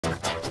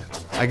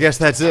I guess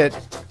that's it.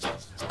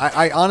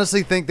 I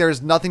honestly think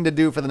there's nothing to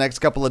do for the next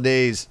couple of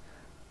days.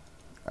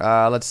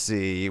 Let's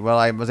see. Well,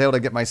 I was able to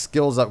get my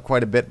skills up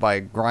quite a bit by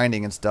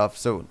grinding and stuff.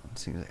 So,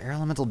 let's see. Air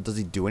Elemental, does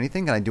he do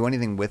anything? Can I do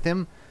anything with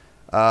him?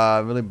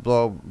 Really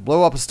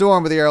blow up a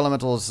storm with the Air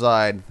Elemental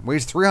side.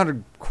 Weighs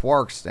 300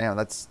 quarks. Damn,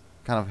 that's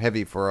kind of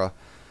heavy for a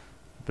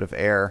bit of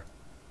air.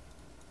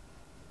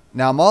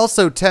 Now, I'm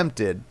also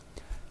tempted.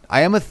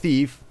 I am a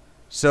thief.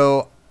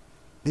 So,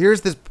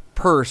 here's this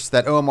purse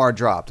that Omar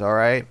dropped,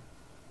 alright?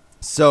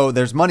 So,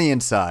 there's money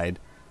inside.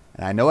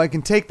 And I know I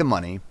can take the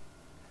money.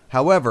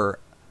 However,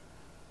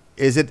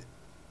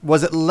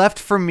 was it left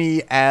for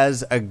me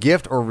as a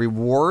gift or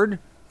reward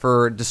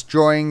for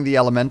destroying the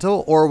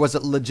elemental, or was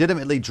it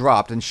legitimately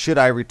dropped, and should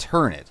I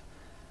return it?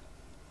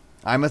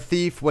 I'm a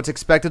thief. What's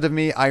expected of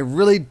me? I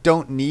really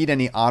don't need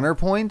any honor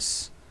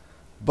points,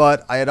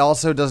 but it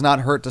also does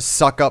not hurt to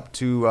suck up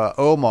to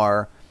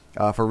Omar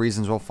for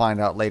reasons we'll find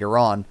out later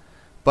on.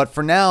 But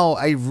for now,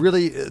 I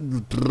really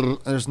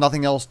there's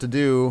nothing else to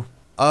do.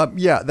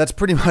 Yeah, that's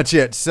pretty much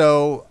it.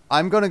 So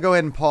I'm going to go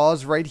ahead and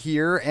pause right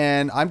here,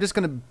 and I'm just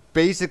going to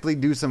basically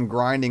do some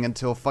grinding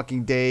until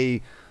fucking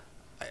day...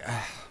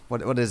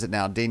 What is it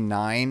now? Day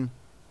 9?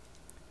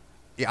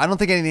 Yeah, I don't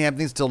think anything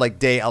happens till like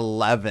day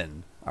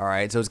 11.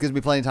 Alright, so it gives me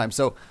plenty of time.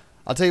 So,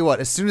 I'll tell you what,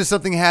 as soon as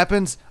something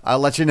happens, I'll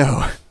let you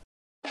know.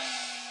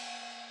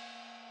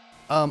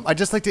 I'd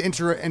just like to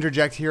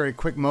interject here a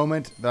quick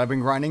moment that I've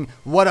been grinding.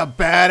 What a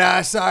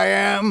badass I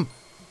am!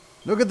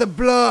 Look at the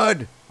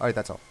blood! Alright,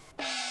 that's all.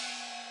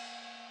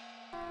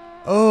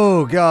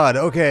 Oh, God,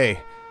 okay.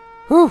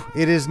 Whew,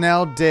 it is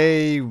now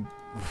day...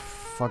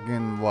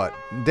 fucking what?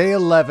 Day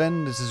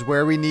 11. This is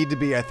where we need to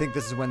be. I think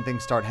this is when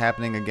things start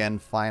happening again,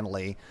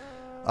 finally.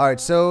 Alright,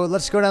 so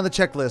let's go down the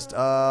checklist.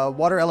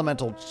 Water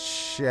elemental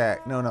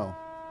check. No.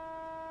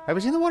 Have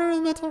we seen the water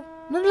elemental?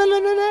 No.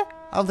 I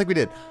don't think we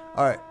did.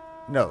 Alright,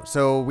 no.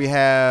 So we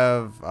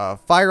have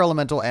fire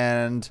elemental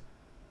and...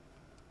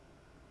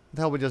 what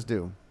the hell we just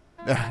do?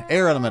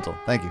 Air elemental.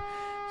 Thank you.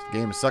 This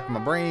game is sucking my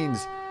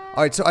brains.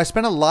 Alright, so I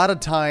spent a lot of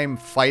time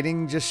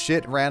fighting just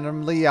shit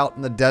randomly out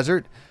in the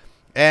desert.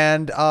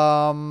 And,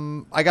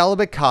 I got a little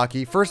bit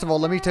cocky. First of all,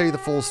 let me tell you the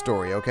full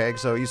story, okay?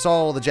 So, you saw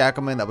all the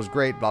Jackalmen, that was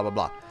great, blah, blah,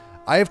 blah.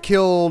 I have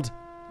killed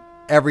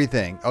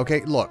everything,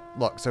 okay? Look.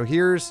 So,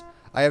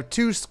 I have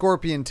 2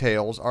 scorpion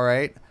tails,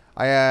 alright?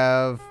 I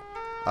have,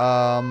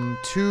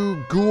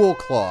 2 ghoul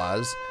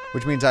claws,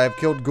 which means I have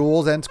killed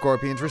ghouls and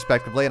scorpions,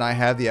 respectively, and I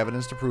have the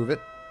evidence to prove it.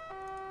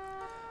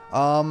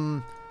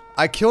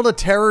 I killed a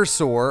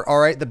pterosaur,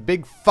 alright, the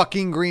big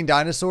fucking green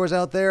dinosaurs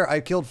out there. I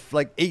killed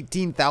like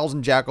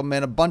 18,000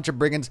 Jackalmen, a bunch of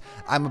brigands.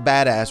 I'm a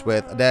badass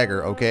with a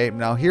dagger, okay?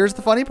 Now, here's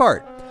the funny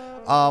part.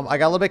 I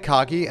got a little bit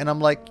cocky, and I'm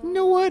like, you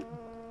know what?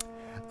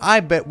 I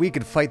bet we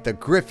could fight the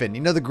griffin.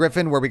 You know the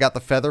griffin where we got the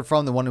feather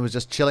from? The one who was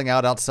just chilling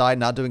out outside,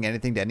 not doing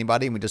anything to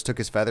anybody, and we just took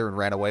his feather and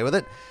ran away with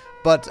it?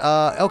 But,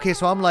 okay,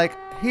 so I'm like,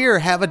 here,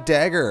 have a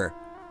dagger,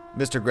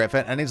 Mr.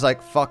 Griffin. And he's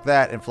like, fuck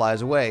that, and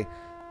flies away.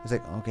 He's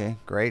like, okay,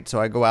 great.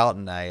 So I go out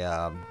and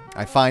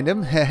I find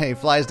him. He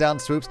flies down,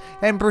 swoops,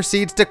 and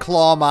proceeds to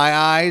claw my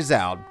eyes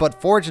out.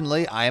 But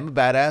fortunately, I am a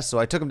badass, so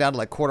I took him down to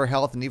like quarter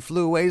health, and he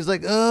flew away. He's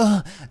like,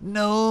 ugh,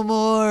 no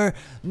more.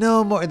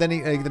 And then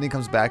he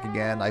comes back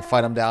again. I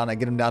fight him down. I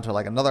get him down to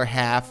like another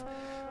half.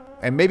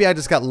 And maybe I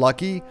just got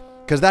lucky,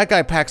 because that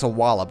guy packs a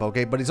wallop,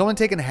 okay? But he's only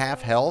taken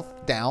half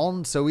health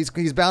down, so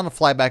he's bound to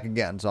fly back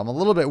again. So I'm a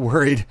little bit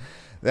worried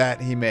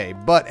that he may.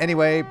 But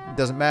anyway,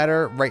 doesn't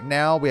matter. Right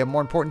now, we have more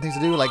important things to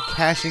do, like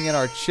cashing in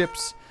our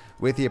chips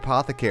with the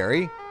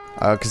apothecary.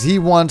 Because he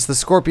wants the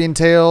scorpion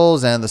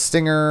tails and the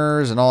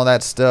stingers and all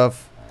that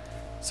stuff.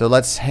 So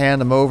let's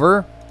hand them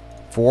over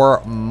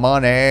for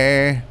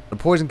money. The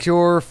poison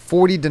cure,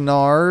 40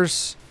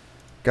 dinars.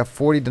 Got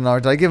 40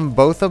 dinars. Did I give him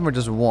both of them or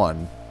just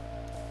one?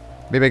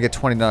 Maybe I get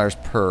 20 dinars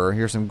per.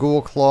 Here's some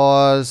ghoul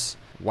claws.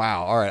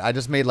 Wow. Alright, I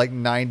just made like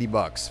 90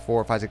 bucks.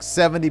 4, 5, 6,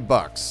 70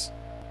 bucks.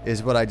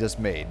 Is what I just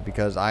made,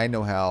 because I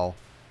know how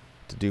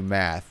to do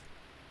math.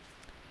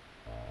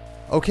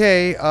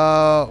 Okay,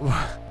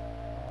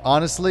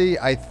 honestly,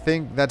 I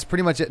think that's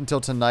pretty much it until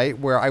tonight,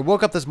 where I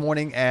woke up this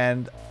morning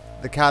and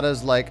the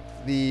kata's like,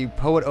 the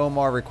poet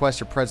Omar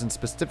requests your presence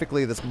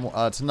specifically this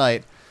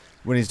tonight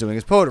when he's doing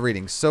his poet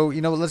reading. So,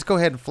 you know, let's go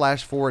ahead and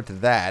flash forward to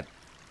that,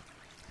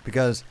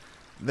 because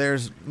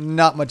there's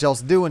not much else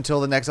to do until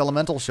the next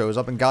elemental shows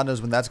up, and God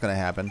knows when that's going to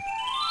happen.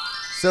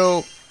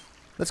 So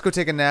let's go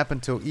take a nap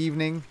until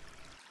evening.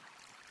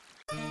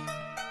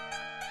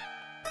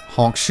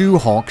 Honk shoe,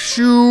 honk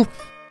shoe.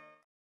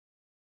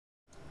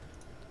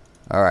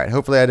 Alright,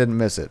 hopefully I didn't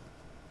miss it.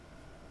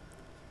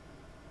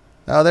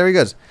 Oh, there he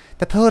goes.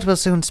 The poet will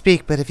soon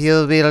speak, but if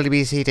you'll be able to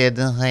be seated,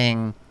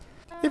 sing.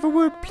 If it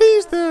would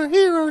please the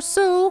hero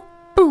so,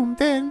 boom,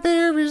 then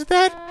there is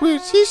that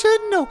which he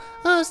should know.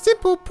 A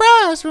simple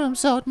prize from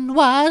Sultan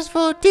Wise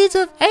for deeds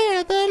of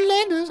air that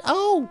lenders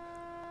owe.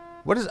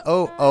 What is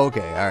oh?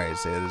 Okay, alright,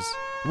 so this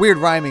weird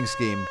rhyming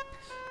scheme.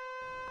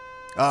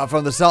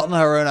 From the Sultan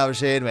Harun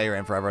al-Rashid, may he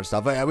reign forever and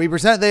stuff. We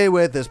present thee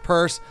with this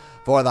purse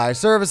for thy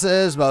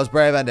services, most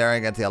brave and daring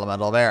against the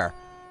elemental bear.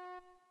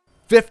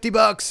 50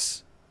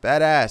 bucks.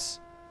 Badass.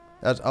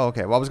 That's, oh,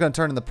 okay. Well, I was gonna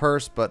turn in the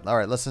purse, but all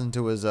right. Let's listen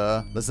to his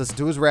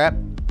rap.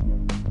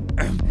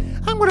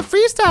 I'm gonna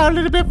freestyle a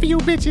little bit for you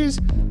bitches.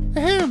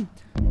 Ahem.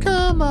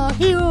 Come a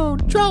hero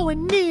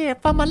drawing near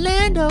from a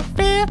land of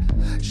fair.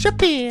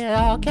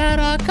 Shapiro,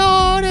 count a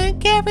card and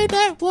carry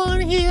that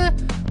one here.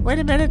 Wait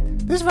a minute,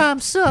 this rhyme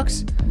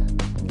sucks.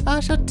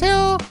 I shall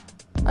tell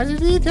a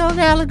detailed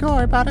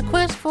allegory about a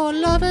quest for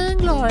love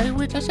and glory,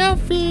 which I shall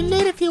feel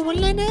it if you will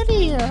lend an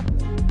ear.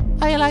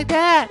 How you like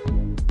that?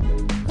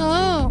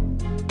 Oh,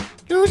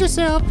 lose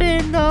yourself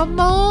in the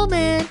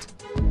moment.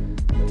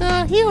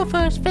 The hero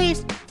first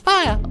faced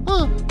fire,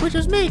 which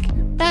was meek,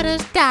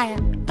 matters dire.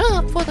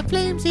 For the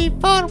flames he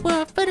fought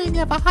were fitting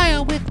ever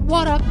higher. With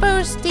water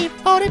first he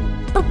fought it,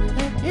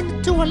 and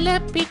into a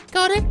lamp he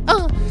got it.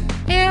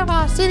 Here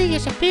our city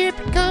is appeared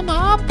become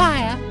a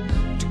fire.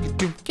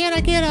 Can I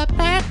get a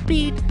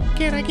backbeat?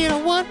 Can I get a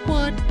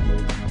 1-1?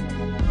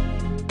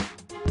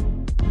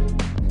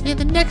 And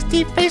the next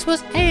deep face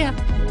was air,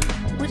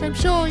 which I'm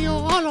sure you're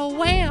all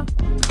aware.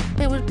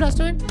 There was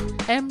blustering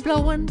and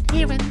blowing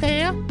here and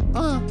there.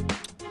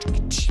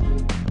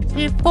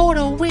 Before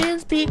the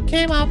winds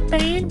became a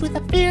bane with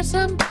a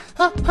fearsome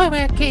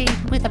hurricane,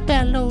 with the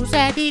bellows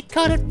that he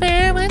cut it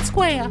fair and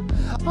square.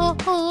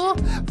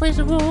 Raise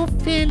the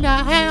roof in the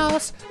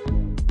house,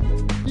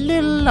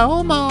 Lil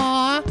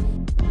Omar.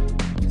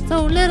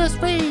 So let us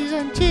raise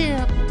and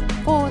cheer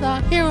for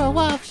the hero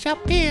of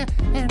Shapir,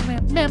 and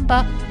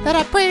remember that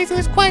our praise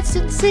is quite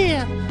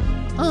sincere.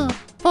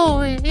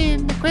 For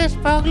in the quest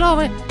for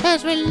glory,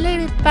 as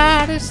related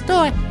by this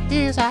story,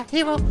 is a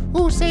hero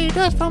who saved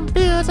us from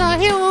fears. A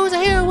hero who's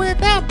a hero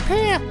without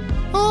peer.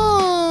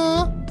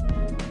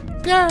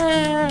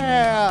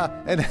 Yeah!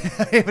 And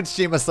even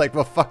Shima's like,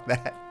 well, fuck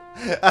that.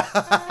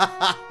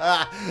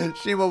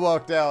 Shima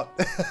walked out.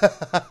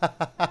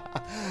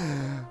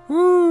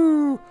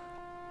 Woo!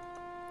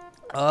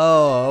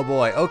 Oh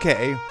boy.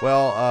 Okay.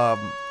 Well,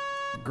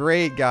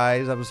 great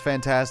guys. That was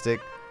fantastic.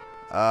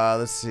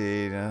 Let's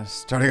see.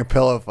 Starting a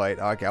pillow fight.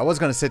 Okay, I was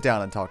gonna sit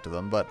down and talk to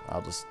them, but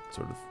I'll just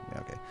sort of.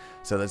 Yeah, okay.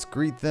 So let's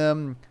greet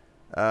them.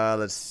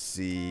 Let's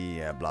see.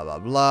 Blah blah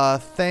blah.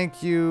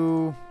 Thank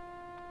you.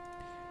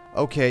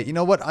 Okay. You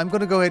know what? I'm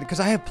gonna go ahead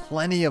because I have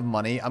plenty of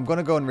money. I'm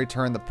gonna go and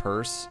return the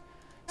purse.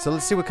 So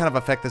let's see what kind of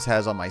effect this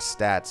has on my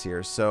stats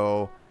here.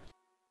 So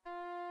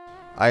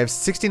I have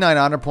 69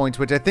 honor points,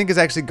 which I think has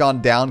actually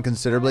gone down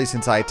considerably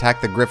since I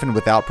attacked the griffin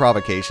without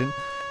provocation.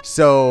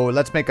 So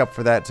let's make up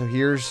for that. So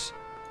here's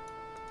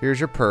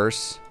your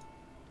purse.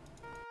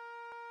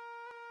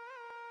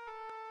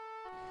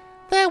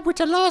 That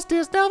which I lost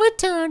is now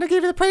returned. I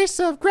give you the price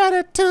of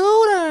gratitude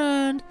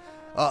earned.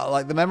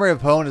 Like the memory of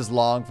Pone is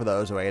long for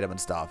those who ate him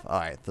and stuff.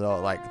 Alright, so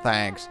like,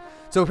 thanks.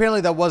 So apparently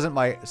that wasn't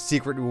my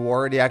secret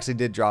reward. He actually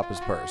did drop his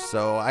purse.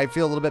 So I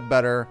feel a little bit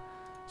better.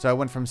 So I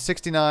went from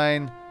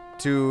 69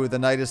 to the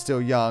night is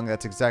still young.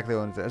 That's exactly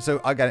what I'm. So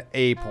I got an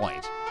A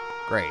point.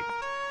 Great.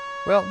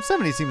 Well,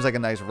 70 seems like a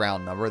nice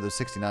round number. The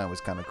 69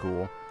 was kind of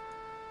cool.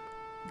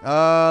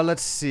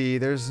 Let's see.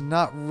 There's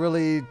not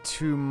really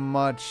too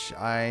much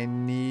I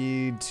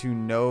need to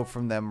know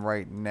from them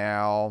right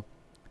now.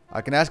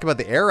 I can ask about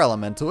the air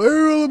elemental.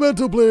 Air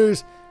elemental,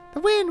 please. The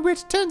wind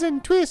which turns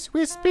and twists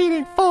with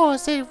speeding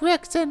force, it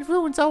wrecks and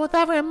ruins all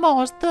without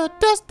remorse. The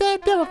dust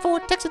that never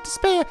vortex of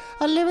despair,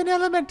 a living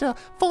elemental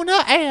for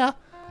no air.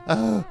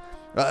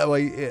 Well,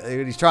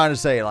 he's trying to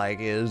say, like,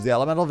 is the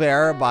elemental of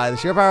air by the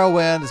sheer power of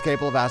wind is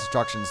capable of vast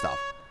destruction and stuff.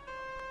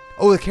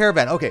 Oh, the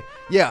caravan. Okay.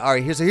 Yeah,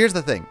 alright. Here's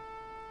the thing.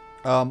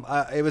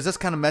 It was just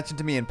kind of mentioned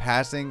to me in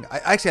passing.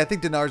 I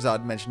think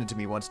Dinarzad mentioned it to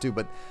me once too,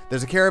 but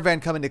there's a caravan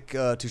coming to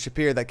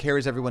Shapir that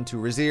carries everyone to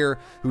Razir,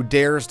 who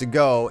dares to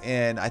go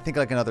in, I think,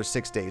 like another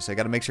 6 days. So I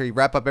got to make sure you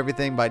wrap up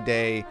everything by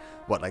day,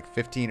 what, like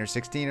 15 or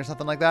 16 or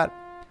something like that?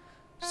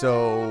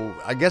 So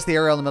I guess the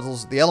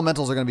elementals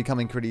are going to be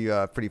coming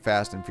pretty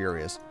fast and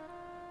furious.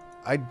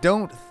 I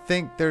don't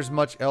think there's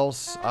much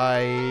else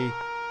I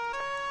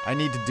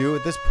need to do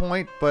at this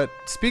point, but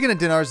speaking of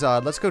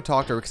Dinarzad, let's go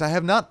talk to her, because I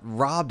have not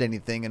robbed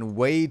anything in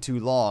way too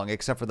long,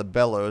 except for the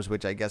bellows,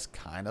 which I guess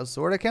kind of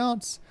sort of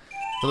counts.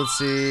 So let's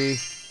see.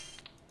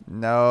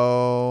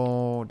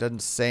 No,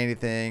 doesn't say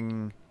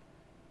anything.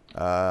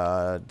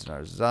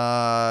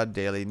 Dinarzad,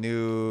 daily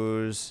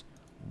news,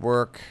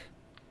 work.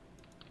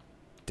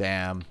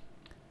 Damn.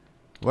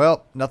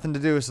 Well, nothing to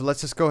do, so let's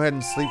just go ahead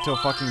and sleep till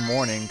fucking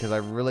morning, because I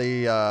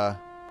really am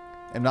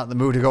not in the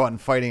mood to go out and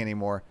fighting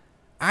anymore.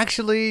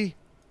 Actually,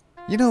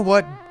 you know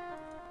what?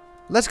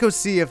 Let's go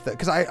see if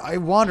because I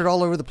wandered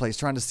all over the place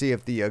trying to see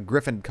if the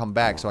griffin come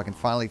back so I can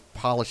finally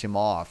polish him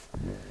off.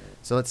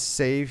 So let's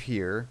save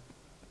here.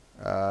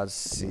 Let's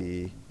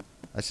see.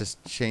 Let's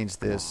just change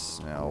this.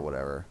 No,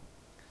 whatever.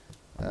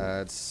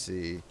 Let's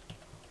see.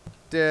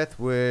 Death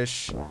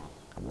wish.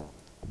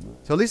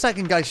 So at least I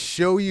can, guys,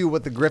 show you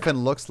what the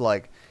griffin looks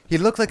like. He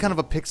looked like kind of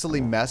a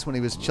pixely mess when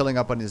he was chilling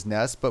up on his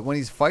nest, but when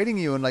he's fighting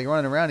you and like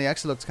running around, he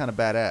actually looks kind of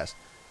badass.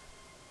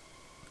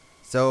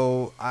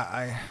 So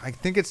I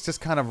think it's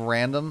just kind of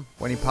random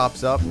when he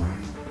pops up.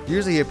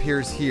 Usually he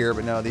appears here,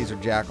 but no, these are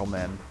jackal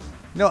men.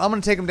 No, I'm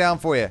gonna take him down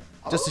for you,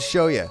 just to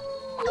show you.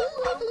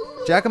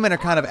 Jackalmen are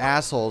kind of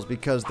assholes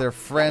because their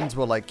friends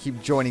will like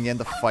keep joining in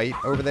the fight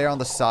over there on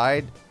the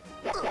side.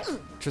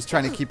 Just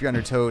trying to keep you on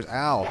your toes.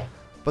 Ow.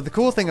 But the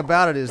cool thing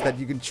about it is that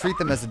you can treat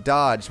them as a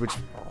dodge, which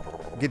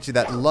gets you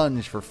that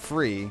lunge for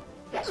free.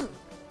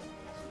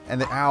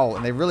 And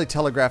they really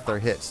telegraph their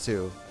hits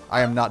too.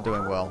 I am not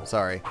doing well,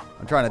 sorry.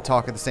 I'm trying to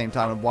talk at the same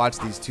time and watch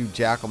these two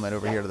Jackalmen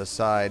over here to the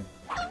side.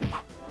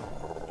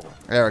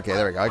 Okay,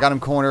 there we go. I got him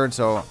cornered,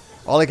 so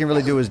all he can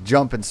really do is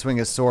jump and swing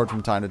his sword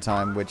from time to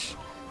time, which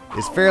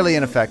is fairly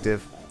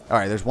ineffective.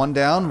 Alright, there's one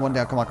down. One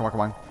down. Come on, come on,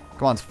 come on.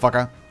 Come on,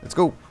 fucker. Let's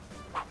go.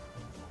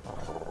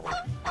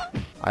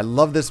 I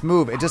love this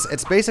move.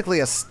 It's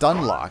basically a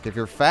stun lock. If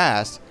you're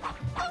fast,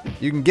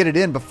 you can get it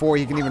in before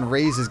he can even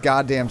raise his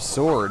goddamn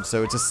sword.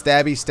 So it's a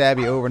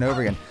stabby over and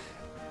over again.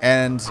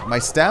 And my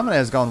stamina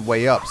has gone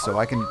way up, so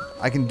I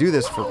can do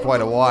this for quite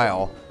a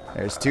while.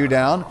 There's 2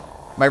 down.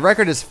 My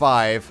record is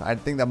 5. I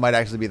think that might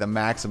actually be the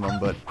maximum,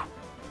 but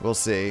we'll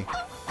see.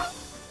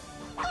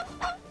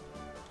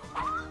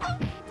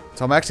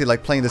 So I'm actually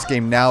like playing this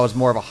game now as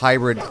more of a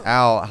hybrid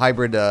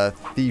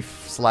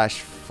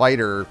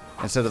thief/fighter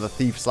instead of the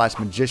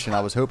thief/magician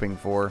I was hoping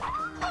for.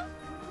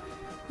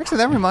 Actually,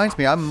 that reminds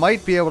me, I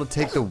might be able to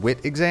take the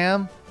wit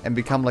exam and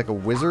become like a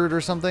wizard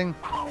or something.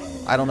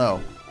 I don't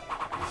know.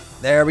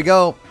 There we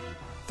go.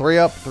 3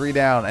 up, 3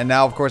 down. And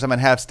now, of course, I'm at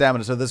half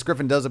stamina, so this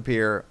griffin does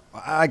appear.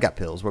 I got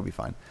pills. We'll be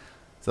fine.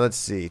 So let's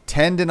see.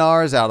 10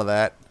 dinars out of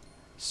that.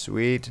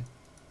 Sweet.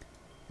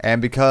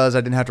 And because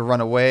I didn't have to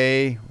run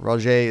away,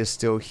 Roger is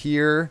still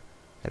here.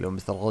 Hello,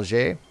 Mr.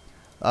 Roger.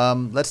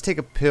 Let's take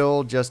a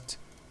pill just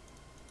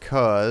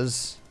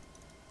cause.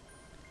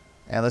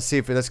 And let's see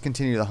if let's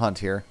continue the hunt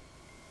here.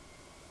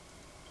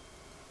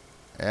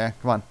 Yeah,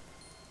 come on.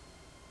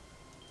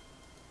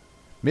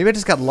 Maybe I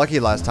just got lucky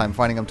last time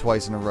finding them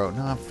twice in a row.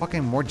 No,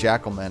 fucking more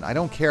Jackalmen. I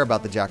don't care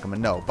about the Jackalmen.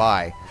 No,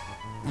 bye.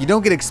 You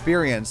don't get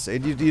experience.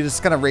 You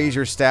just kind of raise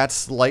your stats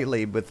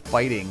slightly with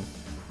fighting.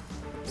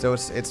 So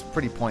it's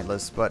pretty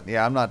pointless. But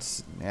yeah, I'm not.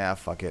 Yeah,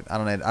 fuck it. I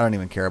don't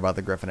even care about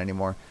the Griffin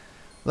anymore.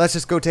 Let's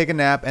just go take a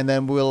nap and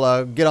then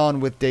we'll get on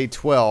with day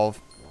 12,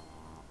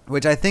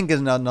 which I think is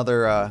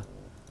another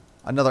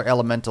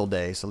elemental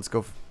day. So let's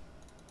go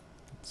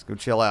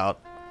chill out.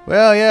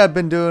 Well, yeah, I've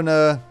been doing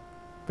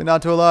been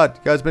out to a lot.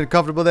 You guys been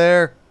comfortable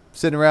there?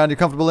 Sitting around, you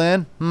comfortable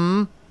in?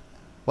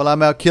 While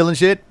I'm out killing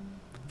shit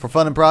for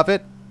fun and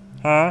profit?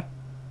 Huh?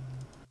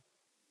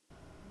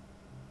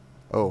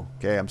 Oh,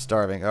 okay, I'm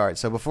starving. Alright,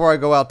 so before I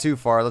go out too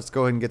far, let's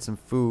go ahead and get some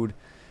food.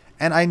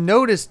 And I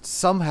noticed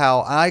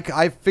somehow,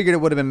 I figured it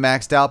would have been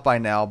maxed out by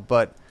now,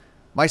 but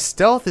my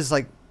stealth is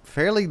like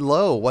fairly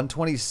low,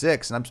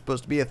 126, and I'm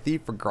supposed to be a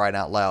thief for crying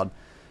out loud.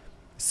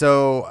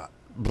 So,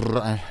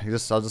 I'll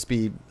just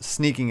be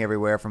sneaking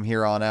everywhere from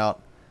here on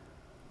out.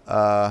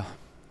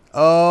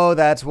 Oh,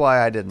 that's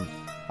why I didn't.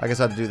 I guess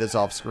I have to do this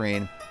off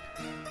screen.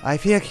 I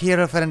fear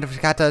hero friend of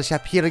Kata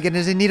Shapiro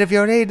is in need of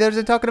your aid. There's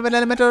a token of an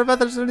elemental of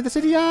others in the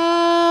city.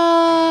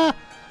 Ah!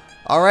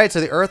 Alright,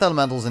 so the earth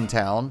elemental's in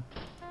town.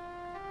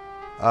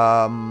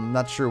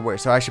 Not sure where.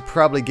 So I should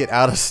probably get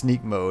out of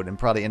sneak mode and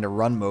probably into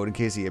run mode in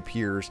case he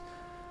appears.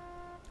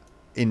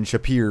 In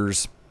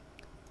Shapir's.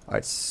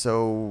 Alright,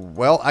 so,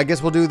 well, I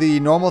guess we'll do the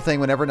normal thing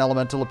whenever an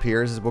elemental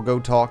appears, is we'll go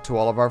talk to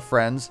all of our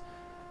friends.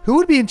 Who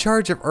would be in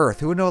charge of Earth?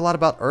 Who would know a lot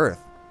about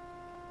Earth?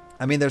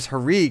 I mean, there's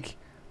Harik,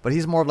 but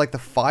he's more of like the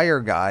fire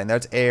guy, and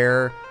that's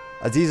air.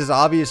 Aziz is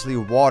obviously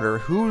water.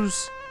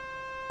 Who's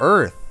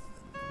Earth?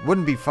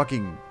 Wouldn't be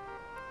fucking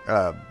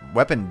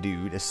weapon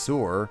dude,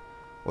 Asur,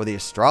 or the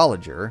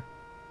astrologer.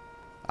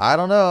 I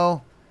don't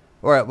know.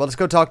 Alright, well, let's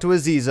go talk to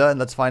Aziza, and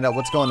let's find out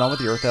what's going on with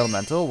the Earth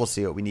Elemental. We'll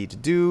see what we need to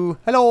do.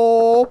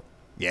 Hello!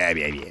 Yeah,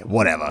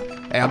 whatever.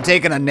 Hey, I'm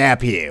taking a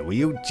nap here. Will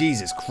you?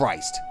 Jesus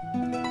Christ.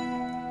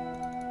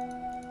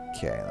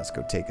 Okay, let's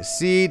go take a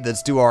seat.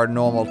 Let's do our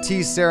normal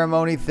tea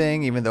ceremony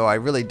thing, even though I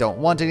really don't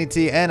want any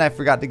tea. And I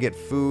forgot to get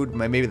food.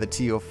 Maybe the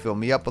tea will fill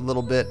me up a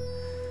little bit.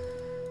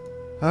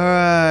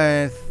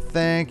 Alright,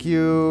 thank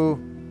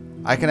you.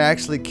 I can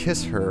actually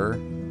kiss her.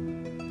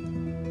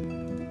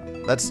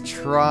 Let's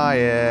try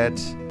it.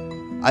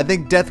 I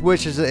think Death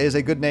Wish is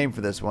a good name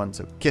for this one,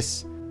 so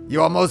kiss.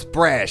 You are most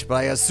brash, but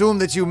I assume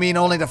that you mean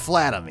only to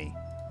flatter me.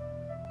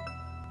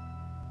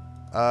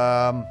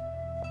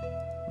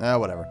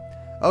 Whatever.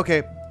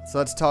 Okay. So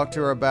let's talk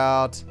to her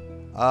about,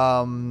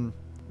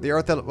 the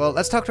Earth... Well,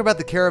 let's talk to her about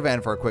the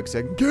caravan for a quick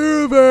second.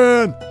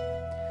 Caravan!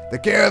 The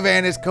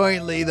caravan is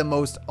currently the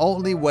most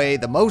only way, I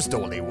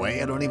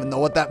don't even know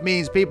what that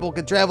means, people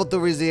can travel to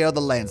Rizir or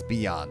the lands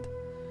beyond.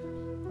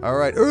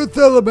 Alright, Earth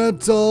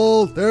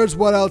Elemental! There's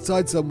one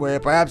outside somewhere,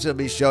 perhaps it'll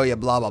be show you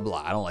blah blah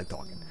blah. I don't like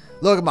talking.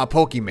 Look at my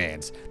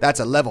Pokemans. That's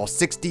a level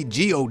 60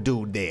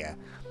 Geodude there.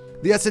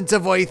 The essence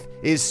of Earth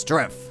is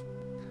strength.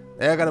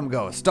 There, got him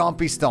go.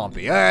 Stompy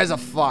stompy. There's a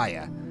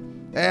fire.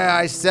 Yeah,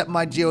 I set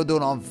my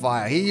Geodude on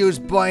fire. He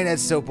used burn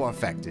as super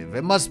effective.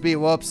 It must be,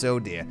 whoops, oh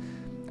dear.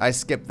 I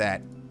skipped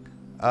that.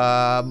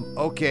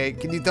 Okay,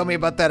 can you tell me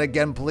about that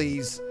again,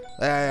 please?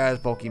 There's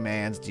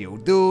Pokemon's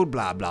Geodude,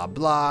 blah, blah,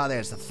 blah.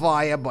 There's the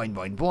fire, boing,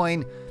 boing,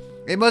 boing.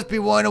 It must be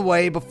worn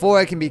away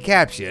before it can be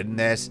captured. In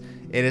this,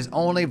 it is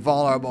only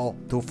vulnerable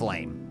to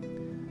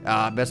flame.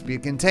 Must be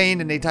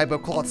contained in a type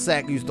of cloth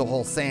sack used to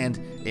hold sand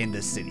in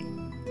the city.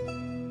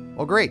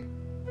 Well, great.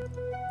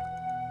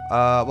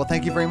 Well,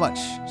 thank you very much.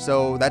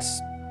 So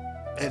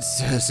it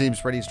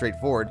seems pretty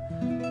straightforward.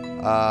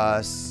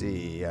 Let's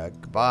see.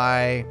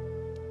 Goodbye.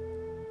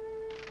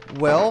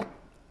 Well,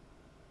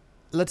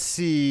 let's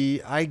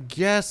see. I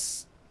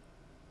guess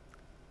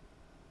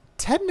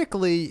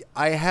technically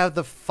I have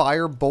the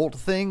firebolt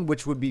thing,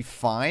 which would be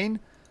fine.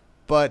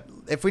 But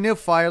if we know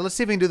fire, let's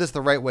see if we can do this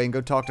the right way and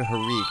go talk to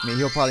Harik. I mean,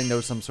 he'll probably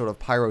know some sort of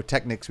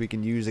pyrotechnics we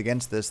can use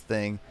against this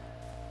thing.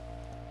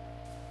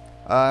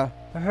 I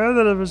heard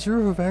that it was you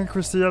who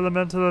vanquished the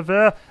elemental of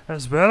air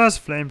as well as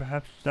flame.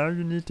 Perhaps now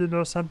you need to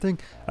know something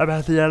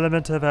about the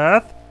element of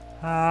earth?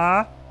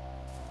 Huh?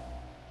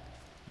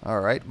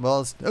 Alright,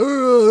 well, it's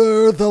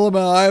Earth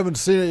element. I haven't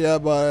seen it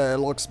yet, but it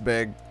looks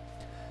big.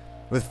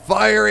 With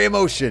fiery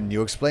emotion,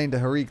 you explain to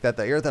Harik that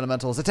the Earth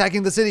elemental is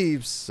attacking the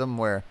city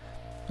somewhere.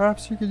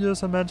 Perhaps you could use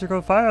some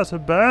magical fire to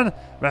burn.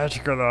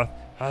 Magical earth.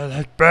 I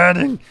like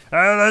burning.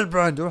 I like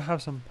burning. Do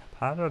have some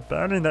powder of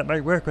burning that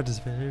might work, but it's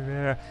very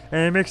rare.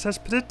 And it makes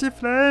such pretty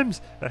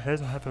flames. I hate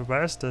to have it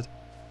wasted.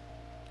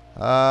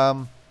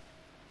 Well,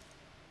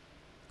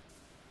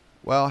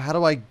 how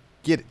do I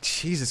get it?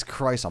 Jesus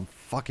Christ, I'm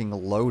fucking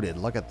loaded.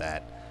 Look at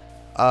that.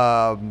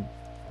 I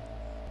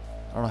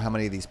don't know how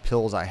many of these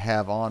pills I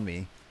have on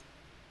me.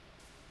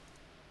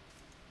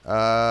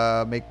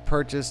 Make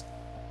purchase.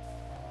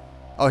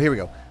 Oh, here we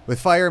go. With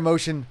fire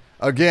emotion,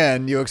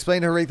 again, you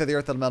explain to Harik that the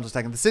Earth Elemental is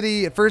attacking the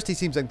city. At first, he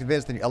seems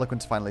unconvinced, then your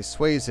eloquence finally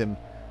sways him.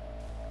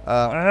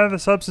 I have a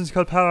substance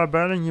called powder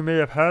burning you may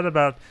have heard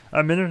about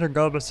a minute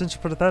ago, but since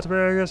you put it that way,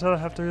 I guess I'll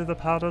have to give the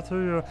powder to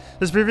you.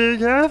 Just be very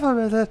careful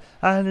with it.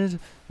 I need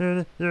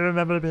you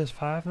remember to be as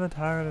far from the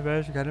target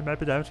as you can. It might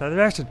be damage by the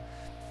reaction.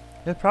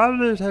 It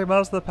probably take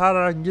most of the powder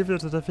I can give you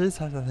to defeat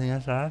such a thing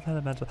as the Earth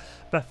Elemental.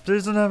 But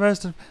please do not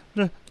waste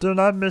it. Do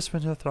not miss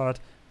when you throw it.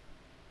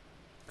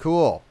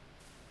 Cool.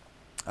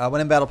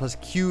 When in battle, plus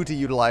Q to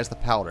utilize the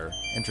powder.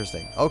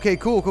 Interesting. Okay,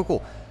 cool, cool,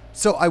 cool.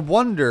 So I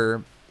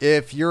wonder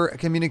if your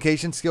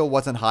communication skill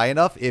wasn't high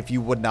enough, if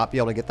you would not be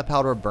able to get the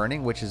powder of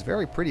burning, which is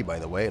very pretty, by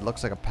the way. It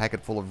looks like a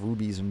packet full of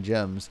rubies and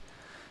gems.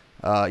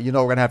 You know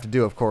what we're going to have to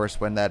do, of course,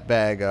 when that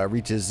bag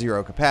reaches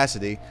 0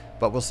 capacity,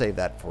 but we'll save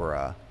that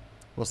for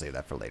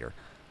later.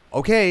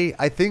 Okay,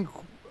 I think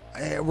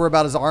we're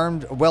about as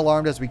well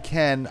armed as we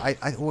can.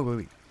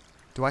 Wait.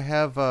 Do I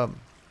have fill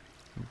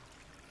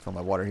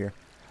my water here?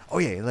 Oh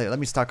yeah, let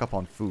me stock up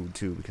on food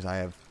too, because I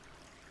have.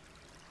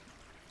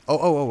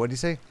 Oh, what did you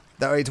say?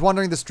 It's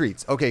wandering the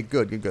streets. Okay,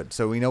 good.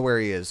 So we know where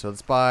he is. So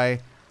let's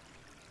buy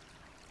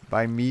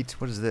meat.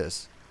 What is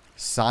this?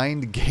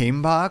 Signed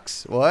game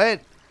box? What?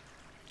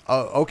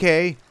 Oh,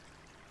 okay.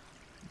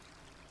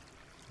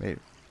 Wait.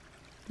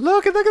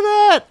 Look at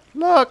that!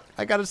 Look,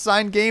 I got a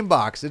signed game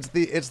box. It's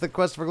the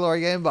Quest for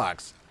Glory game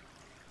box.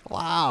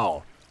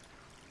 Wow.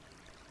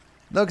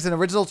 Look, it's an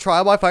original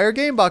Trial by Fire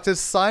game box. It's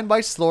signed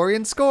by Slory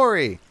and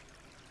Scory.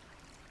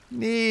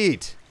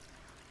 Neat.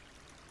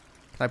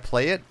 Can I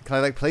play it? Can I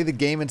like play the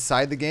game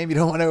inside the game? You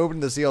don't want to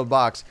open the sealed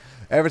box.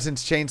 Ever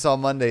since Chainsaw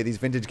Monday, these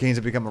vintage games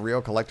have become a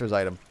real collector's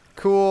item.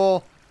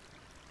 Cool.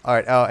 All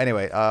right. Oh,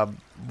 anyway.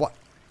 What?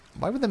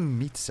 Why would the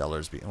meat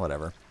sellers be?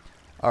 Whatever.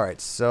 All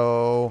right.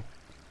 So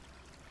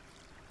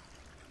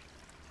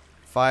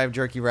 5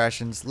 jerky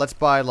rations. Let's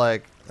buy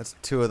like that's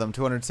 2 of them.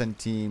 200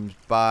 centimes.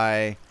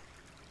 Buy.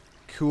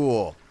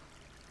 Cool.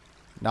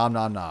 Nom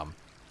nom nom.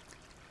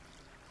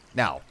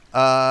 Now,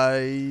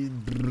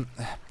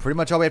 pretty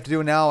much all we have to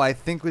do now, I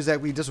think, was that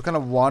we just kind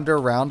of wander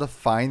around to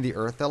find the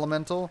Earth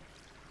Elemental.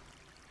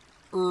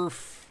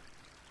 Earth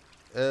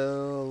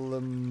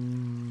Elemental.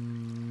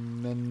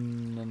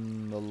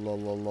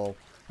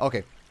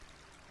 Okay.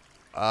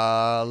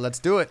 Let's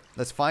do it.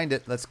 Let's find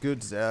it. Let's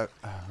good. Oh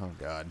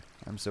God,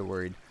 I'm so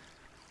worried.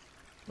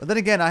 But then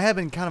again, I have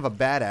been kind of a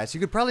badass.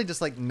 You could probably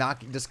just like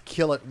just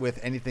kill it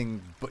with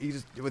anything, but you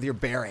just with your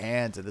bare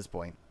hands at this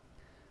point.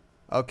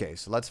 Okay,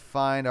 so let's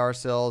find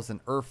ourselves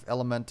an Earth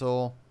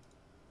Elemental.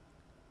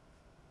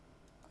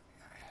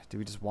 Do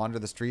we just wander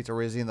the streets,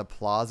 or is he in the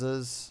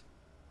plazas?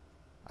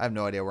 I have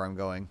no idea where I'm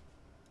going.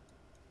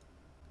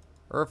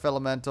 Earth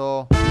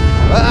Elemental.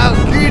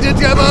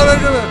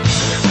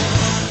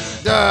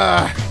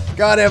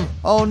 Got him.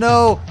 Oh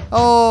no.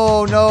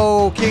 Oh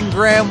no. King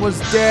Graham was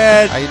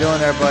dead. How you doing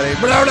there, buddy?